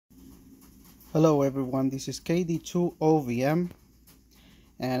Hello everyone, this is KD2OVM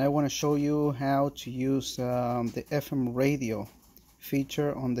and I want to show you how to use the FM radio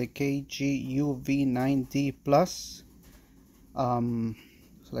feature on the KG-UV9D PLUS.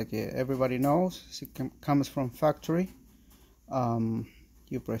 Like everybody knows, it comes from factory.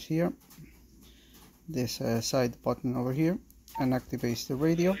 You press here, this side button over here, and activates the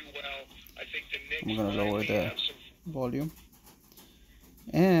radio. I'm going to lower the volume.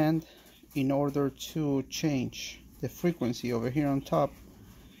 And in order to change the frequency over here on top,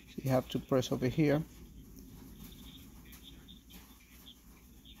 so you have to press over here,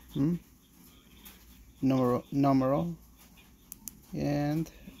 numeral,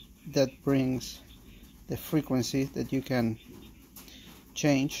 and that brings the frequency that you can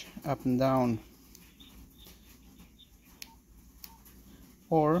change up and down,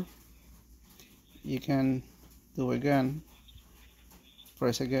 or you can do again,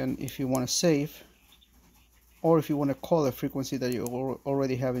 press again if you want to save, or if you want to call a frequency that you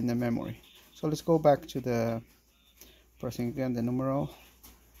already have in the memory. So let's go back to the pressing again the numeral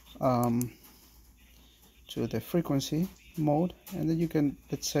to the frequency mode, and then you can,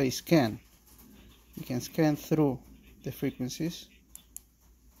 let's say, scan. You can scan through the frequencies.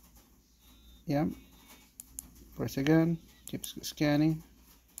 Yeah, press again, keep scanning,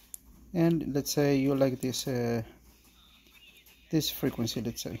 and let's say you like this this frequency,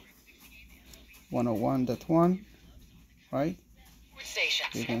 let's say 101.1, right?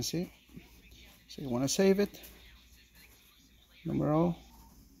 You can see. So you want to save it, numeral,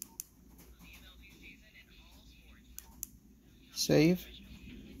 save.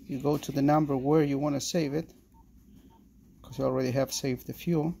 You go to the number where you want to save it, because you already have saved the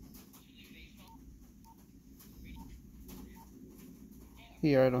few.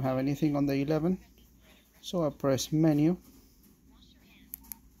 Here I don't have anything on the 11, so I press menu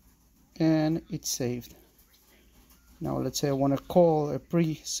and it's saved. Now let's say I want to call a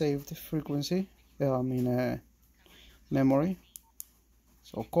pre-saved frequency, memory.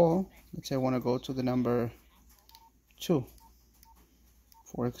 So call, let's say I want to go to the number 2,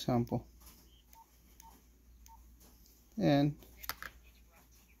 for example, and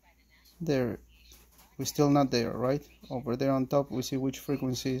there, we're still not there, right? Over there on top we see which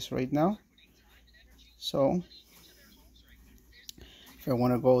frequency is right now. So if I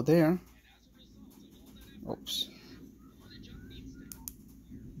want to go there, oops,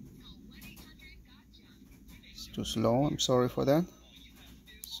 it's too slow, I'm sorry for that.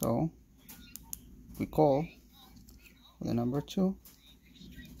 So we call for the number 2,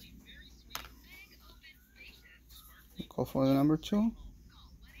 we call for the number 2,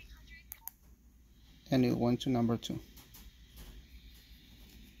 and it went to number 2.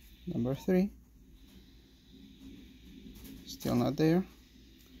 Number 3, still not there.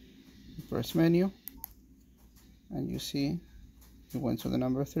 You press menu and you see it went to the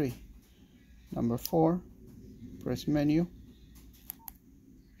number 3. Number 4, press menu,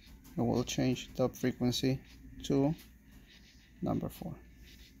 and we'll change top frequency to number 4.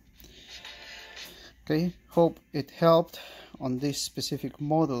 Okay, hope it helped on this specific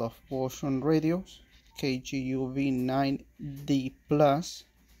model of Wouxon radios, KG-UV9D PLUS.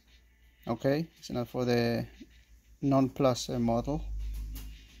 Okay, it's not for the non-plus model,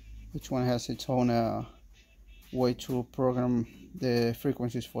 which one has its own way to program the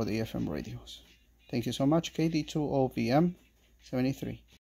frequencies for the FM radios. Thank you so much, KD2OVM 73.